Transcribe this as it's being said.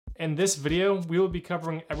In this video, we will be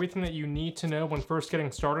covering everything that you need to know when first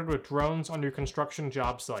getting started with drones on your construction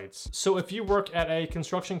job sites. So if you work at a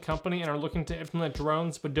construction company and are looking to implement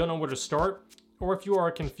drones but don't know where to start, or if you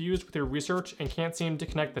are confused with your research and can't seem to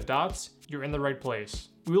connect the dots, you're in the right place.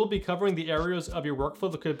 We will be covering the areas of your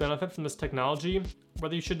workflow that could benefit from this technology,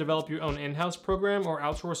 whether you should develop your own in-house program or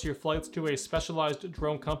outsource your flights to a specialized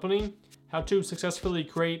drone company, how to successfully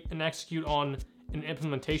create and execute on an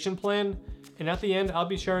implementation plan, and at the end, I'll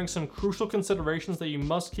be sharing some crucial considerations that you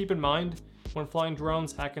must keep in mind when flying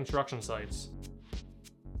drones at construction sites.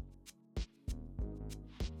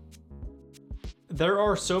 There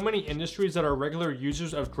are so many industries that are regular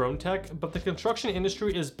users of drone tech, but the construction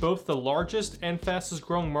industry is both the largest and fastest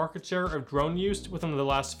growing market share of drone use within the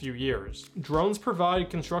last few years. Drones provide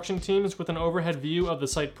construction teams with an overhead view of the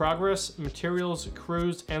site progress, materials,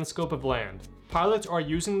 crews, and scope of land. Pilots are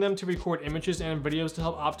using them to record images and videos to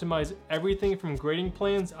help optimize everything from grading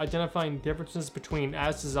plans, identifying differences between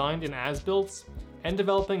as designed and as built, and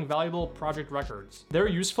developing valuable project records. Their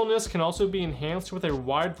usefulness can also be enhanced with a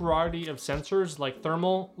wide variety of sensors like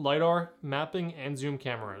thermal, LiDAR, mapping, and zoom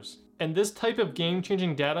cameras. And this type of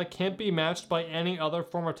game-changing data can't be matched by any other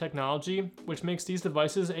form of technology, which makes these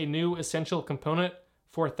devices a new essential component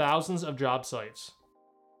for thousands of job sites.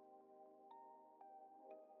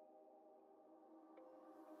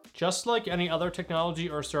 Just like any other technology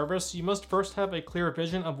or service, you must first have a clear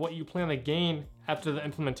vision of what you plan to gain after the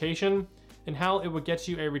implementation and how it would get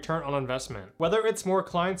you a return on investment. Whether it's more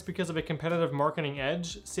clients because of a competitive marketing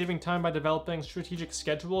edge, saving time by developing strategic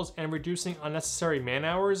schedules and reducing unnecessary man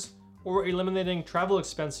hours, or eliminating travel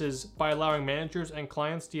expenses by allowing managers and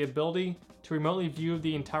clients the ability to remotely view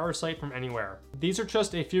the entire site from anywhere. These are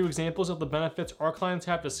just a few examples of the benefits our clients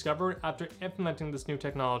have discovered after implementing this new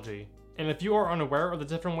technology. And if you are unaware of the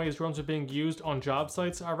different ways drones are being used on job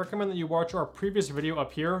sites, I recommend that you watch our previous video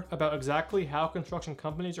up here about exactly how construction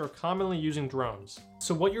companies are commonly using drones.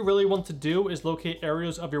 So what you really want to do is locate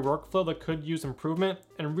areas of your workflow that could use improvement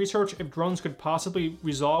and research if drones could possibly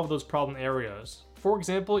resolve those problem areas. For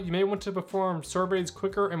example, you may want to perform surveys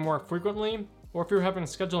quicker and more frequently, or if you're having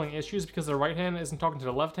scheduling issues because the right hand isn't talking to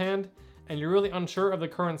the left hand, and you're really unsure of the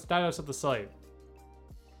current status of the site.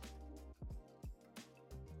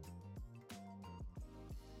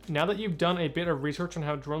 Now that you've done a bit of research on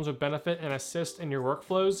how drones would benefit and assist in your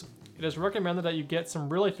workflows, it is recommended that you get some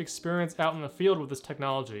real-life experience out in the field with this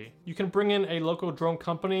technology. You can bring in a local drone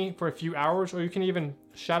company for a few hours, or you can even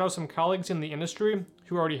shadow some colleagues in the industry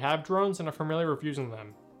who already have drones and are familiar with using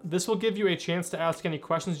them. This will give you a chance to ask any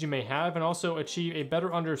questions you may have and also achieve a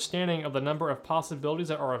better understanding of the number of possibilities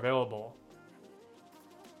that are available.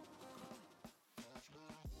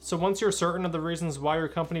 So once you're certain of the reasons why your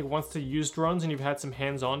company wants to use drones and you've had some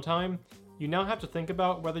hands-on time, you now have to think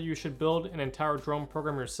about whether you should build an entire drone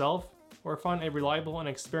program yourself or find a reliable and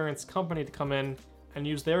experienced company to come in and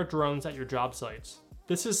use their drones at your job sites.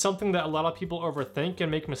 This is something that a lot of people overthink and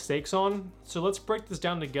make mistakes on, so let's break this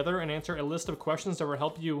down together and answer a list of questions that will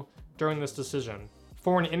help you during this decision.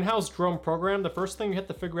 For an in-house drone program, the first thing you have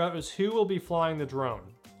to figure out is who will be flying the drone.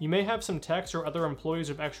 You may have some techs or other employees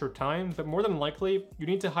with extra time, but more than likely, you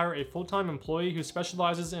need to hire a full-time employee who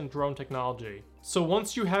specializes in drone technology. So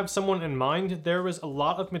once you have someone in mind, there is a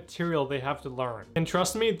lot of material they have to learn. And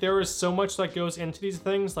trust me, there is so much that goes into these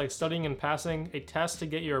things, like studying and passing a test to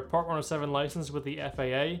get your Part 107 license with the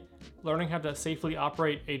FAA, learning how to safely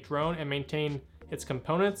operate a drone and maintain its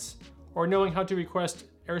components, or knowing how to request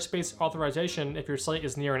airspace authorization if your site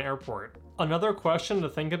is near an airport. Another question to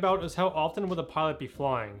think about is how often would a pilot be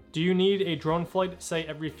flying? Do you need a drone flight, say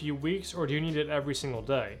every few weeks, or do you need it every single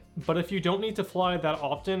day? But if you don't need to fly that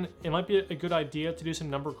often, it might be a good idea to do some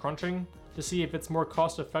number crunching to see if it's more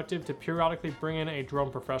cost effective to periodically bring in a drone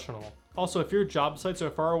professional. Also, if your job sites are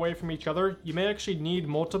far away from each other, you may actually need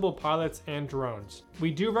multiple pilots and drones.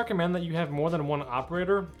 We do recommend that you have more than one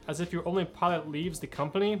operator, as if your only pilot leaves the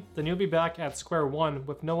company, then you'll be back at square one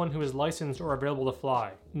with no one who is licensed or available to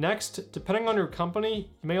fly. Next, depending on your company,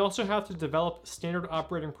 you may also have to develop standard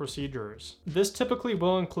operating procedures. This typically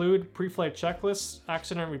will include pre-flight checklists,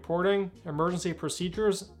 accident reporting, emergency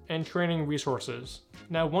procedures, and training resources.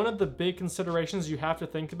 Now, one of the big considerations you have to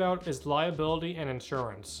think about is liability and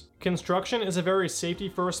insurance. Construction is a very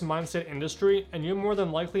safety-first mindset industry, and you more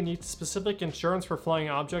than likely need specific insurance for flying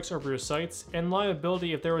objects over your sites and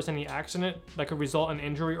liability if there was any accident that could result in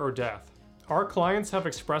injury or death. Our clients have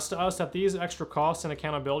expressed to us that these extra costs and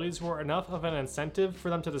accountabilities were enough of an incentive for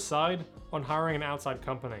them to decide on hiring an outside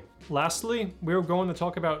company. Lastly, we're going to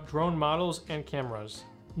talk about drone models and cameras.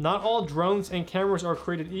 Not all drones and cameras are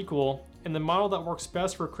created equal, and the model that works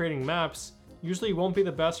best for creating maps usually won't be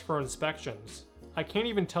the best for inspections. I can't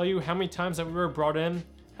even tell you how many times that we were brought in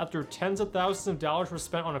after tens of thousands of dollars were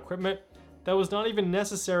spent on equipment that was not even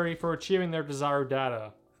necessary for achieving their desired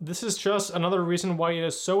data. This is just another reason why it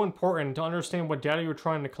is so important to understand what data you're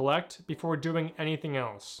trying to collect before doing anything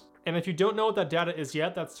else. And if you don't know what that data is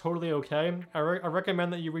yet, that's totally okay. I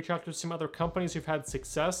recommend that you reach out to some other companies who've had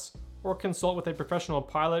success, or consult with a professional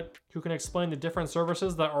pilot who can explain the different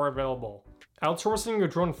services that are available. Outsourcing your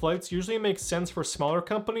drone flights usually makes sense for smaller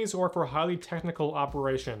companies or for highly technical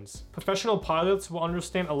operations. Professional pilots will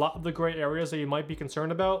understand a lot of the gray areas that you might be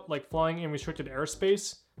concerned about, like flying in restricted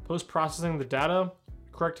airspace, post-processing the data,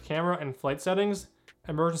 correct camera and flight settings,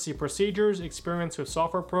 emergency procedures, experience with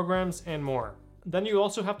software programs, and more. Then you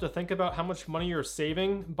also have to think about how much money you're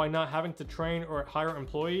saving by not having to train or hire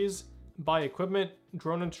employees, buy equipment,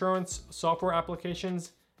 drone insurance, software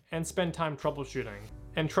applications, and spend time troubleshooting.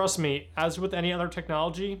 And trust me, as with any other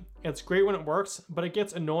technology, it's great when it works, but it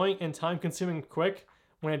gets annoying and time-consuming quick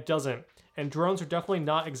when it doesn't, and drones are definitely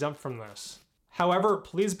not exempt from this. However,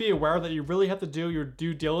 please be aware that you really have to do your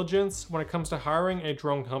due diligence when it comes to hiring a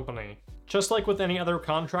drone company. Just like with any other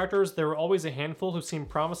contractors, there are always a handful who seem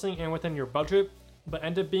promising and within your budget, but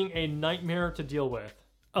end up being a nightmare to deal with.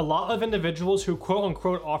 A lot of individuals who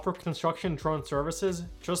quote-unquote offer construction drone services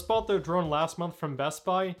just bought their drone last month from Best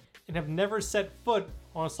Buy and have never set foot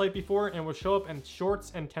on a site before and will show up in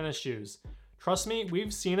shorts and tennis shoes. Trust me,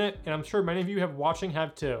 we've seen it, and I'm sure many of you watching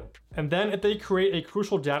have too. And then if they create a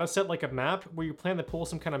crucial data set like a map where you plan to pull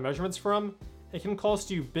some kind of measurements from, it can cost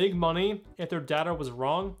you big money if their data was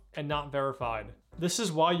wrong and not verified. This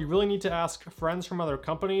is why you really need to ask friends from other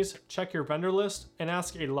companies, check your vendor list, and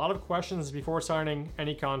ask a lot of questions before signing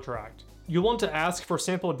any contract. You'll want to ask for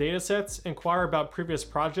sample datasets, inquire about previous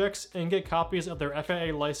projects, and get copies of their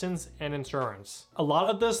FAA license and insurance. A lot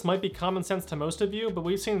of this might be common sense to most of you, but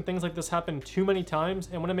we've seen things like this happen too many times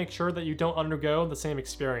and want to make sure that you don't undergo the same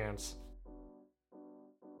experience.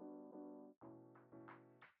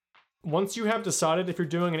 Once you have decided if you're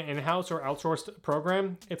doing an in-house or outsourced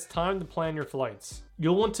program, it's time to plan your flights.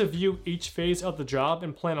 You'll want to view each phase of the job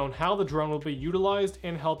and plan on how the drone will be utilized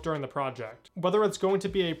and help during the project. Whether it's going to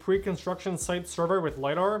be a pre-construction site survey with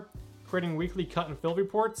LiDAR, creating weekly cut and fill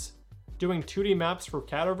reports, doing 2D maps for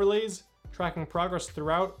CAD overlays, tracking progress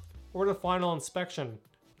throughout, or the final inspection,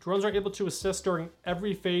 drones are able to assist during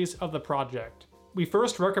every phase of the project. We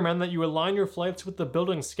first recommend that you align your flights with the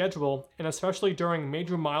building schedule, and especially during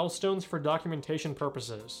major milestones for documentation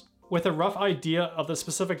purposes. With a rough idea of the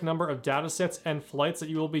specific number of datasets and flights that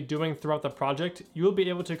you will be doing throughout the project, you will be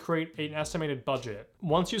able to create an estimated budget.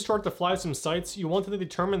 Once you start to fly some sites, you want to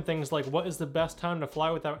determine things like what is the best time to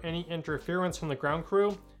fly without any interference from the ground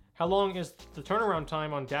crew, how long is the turnaround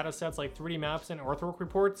time on datasets like 3D maps and earthwork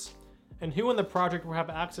reports, and who in the project will have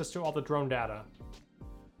access to all the drone data.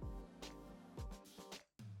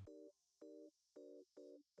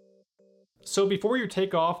 So before you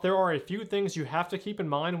take off, there are a few things you have to keep in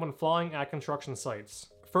mind when flying at construction sites.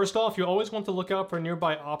 First off, you always want to look out for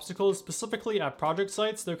nearby obstacles. Specifically at project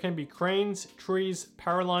sites, there can be cranes, trees,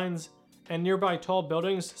 power lines, and nearby tall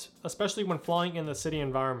buildings, especially when flying in the city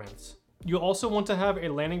environments. You'll also want to have a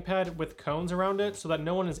landing pad with cones around it so that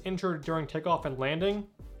no one is injured during takeoff and landing.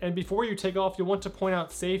 And before you take off, you'll want to point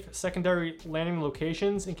out safe secondary landing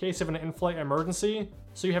locations in case of an in-flight emergency,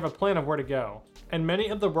 so you have a plan of where to go. And many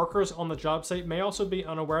of the workers on the job site may also be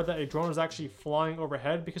unaware that a drone is actually flying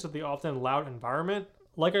overhead because of the often loud environment.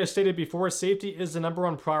 Like I stated before, safety is the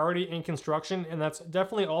 #1 priority in construction, and that's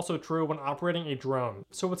definitely also true when operating a drone.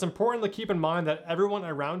 So it's important to keep in mind that everyone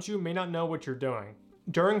around you may not know what you're doing.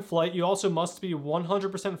 During flight, you also must be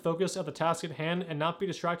 100% focused at the task at hand and not be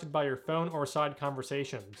distracted by your phone or side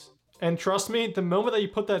conversations. And trust me, the moment that you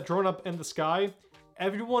put that drone up in the sky,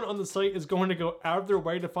 everyone on the site is going to go out of their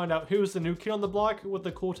way to find out who's the new kid on the block with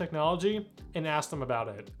the cool technology and ask them about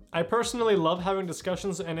it. I personally love having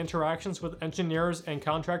discussions and interactions with engineers and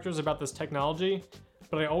contractors about this technology,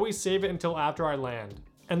 but I always save it until after I land.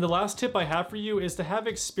 And the last tip I have for you is to have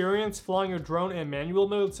experience flying your drone in manual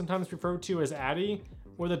mode, sometimes referred to as ADI,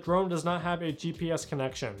 where the drone does not have a GPS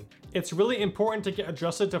connection. It's really important to get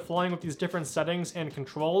adjusted to flying with these different settings and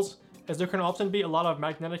controls, as there can often be a lot of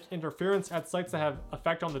magnetic interference at sites that have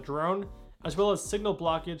effect on the drone, as well as signal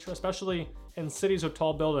blockage, especially in cities with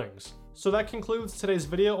tall buildings. So that concludes today's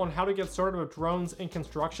video on how to get started with drones in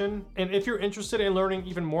construction. And if you're interested in learning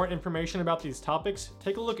even more information about these topics,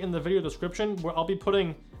 take a look in the video description where I'll be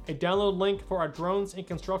putting a download link for our Drones in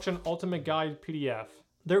Construction Ultimate Guide PDF.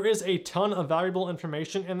 There is a ton of valuable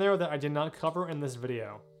information in there that I did not cover in this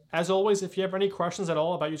video. As always, if you have any questions at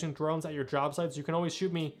all about using drones at your job sites, you can always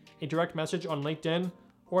shoot me a direct message on LinkedIn,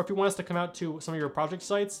 or if you want us to come out to some of your project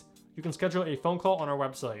sites, you can schedule a phone call on our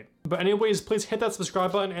website. But anyways, please hit that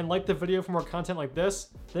subscribe button and like the video for more content like this.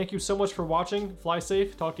 Thank you so much for watching. Fly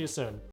safe. Talk to you soon.